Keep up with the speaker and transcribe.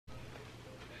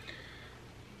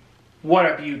What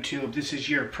up, YouTube? This is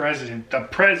your president, the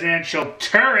presidential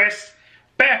tourist,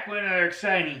 back with another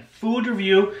exciting food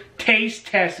review taste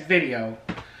test video.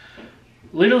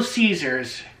 Little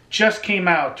Caesars just came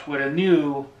out with a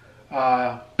new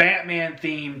Batman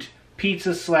themed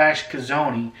pizza slash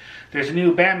calzone. There's a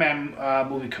new Batman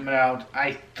movie coming out.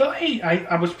 I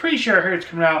was pretty sure I heard it's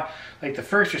coming out like the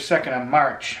 1st or 2nd of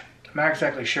March. I'm not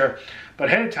exactly sure, but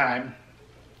ahead of time,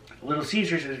 Little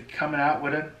Caesars is coming out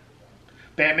with a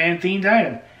Batman themed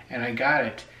item, and I got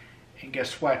it. And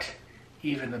guess what?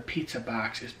 Even the pizza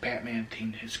box is Batman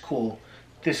themed. It's cool.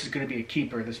 This is going to be a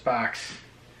keeper, this box.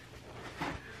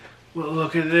 Well,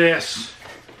 look at this.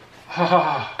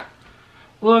 Oh,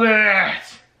 look at that.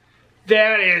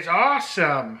 That is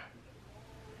awesome.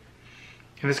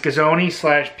 And this calzone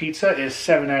slash pizza is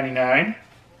 $7.99.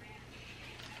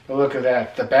 But look at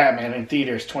that. The Batman in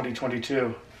theaters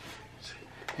 2022.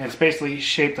 And it's basically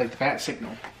shaped like the bat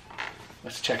signal.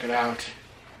 Let's check it out.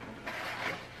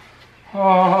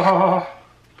 Oh,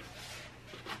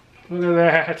 look at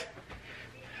that.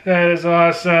 That is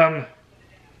awesome.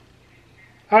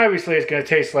 Obviously, it's going to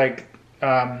taste like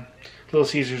Little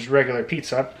Caesars regular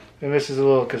pizza. And this is a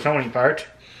little calzone part.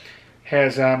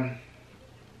 Has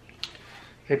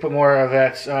they put more of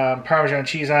that Parmesan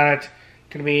cheese on it.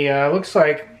 Going to be looks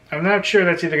like, I'm not sure,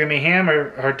 that's either going to be ham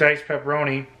or diced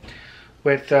pepperoni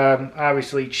with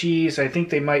obviously cheese. I think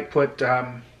they might put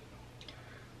some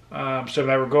of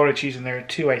that ricotta cheese in there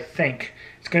too. I think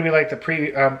it's going to be like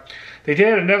the they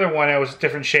did another one that was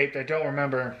different shaped. I don't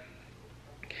remember.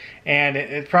 And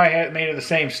it probably had made of the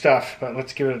same stuff, but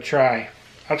let's give it a try.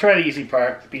 I'll try the easy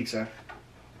part, the pizza.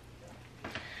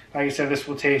 Like I said, this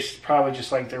will taste probably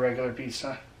just like the regular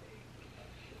pizza.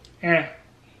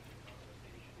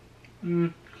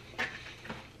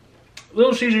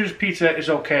 Little Caesars pizza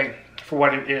is okay for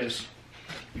what it is.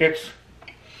 It's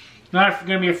not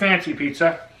going to be a fancy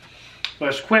pizza, but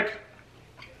it's quick.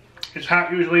 It's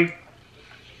hot usually.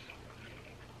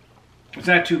 It's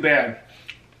not too bad.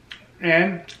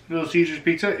 And Little Caesars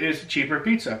pizza is a cheaper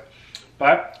pizza.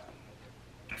 But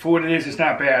for what it is, it's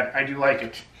not bad. I do like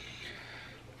it.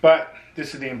 But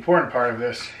this is the important part of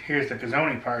this. Here's the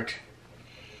calzone part.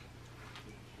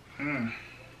 Let's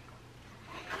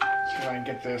see if I can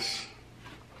get this.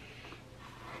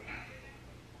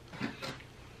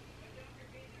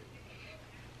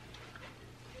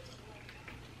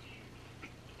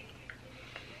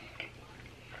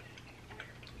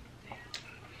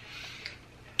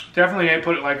 Definitely, I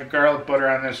put it like a garlic butter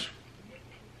on this.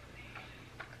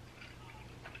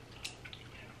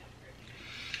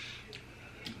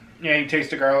 Yeah, you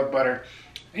taste the garlic butter.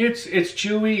 It's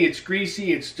chewy, it's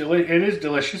greasy, it is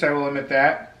delicious. I will admit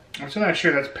that. I'm still not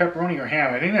sure that's pepperoni or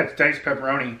ham. I think that's diced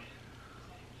pepperoni.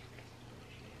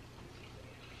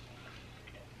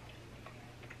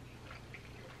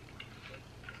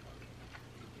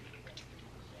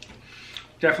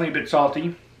 Definitely a bit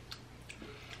salty.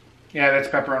 Yeah, that's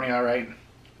pepperoni, all right.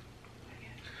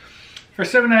 For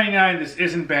 $7.99, this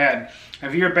isn't bad.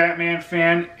 If you're a Batman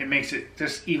fan, it makes it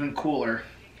just even cooler.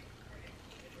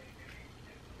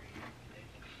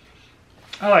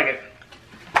 I like it.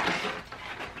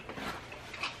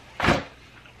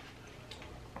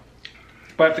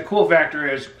 But the cool factor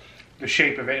is the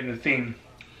shape of it and the theme.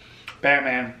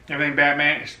 Batman. Everything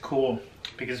Batman is cool.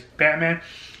 Because Batman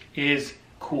is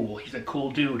cool. He's a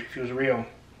cool dude if he was real.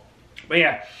 But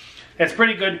yeah, that's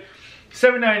pretty good.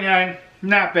 $7.99,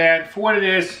 not bad. For what it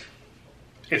is,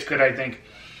 it's good, I think.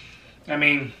 I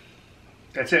mean,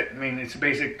 that's it. I mean, it's a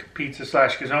basic pizza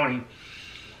slash calzone.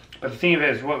 But the theme of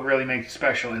it is what really makes it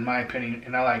special, in my opinion,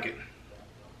 and I like it.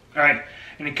 Alright,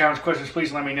 any comments, questions,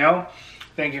 please let me know.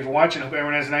 Thank you for watching. Hope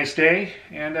everyone has a nice day,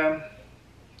 and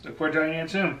look forward to talking again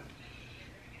soon.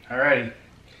 Alrighty.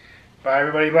 Bye,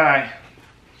 everybody. Bye.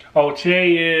 Oh,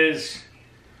 today is,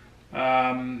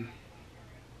 I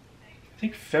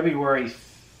think February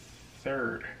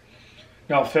 3rd.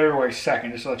 No, February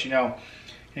 2nd, just to let you know.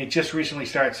 And it just recently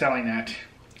started selling that.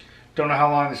 Don't know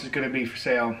how long this is going to be for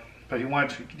sale. But if you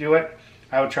want to do it,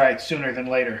 I would try it sooner than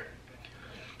later.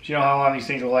 You know how long these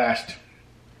things will last.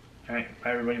 Alright,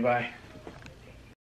 bye everybody, bye.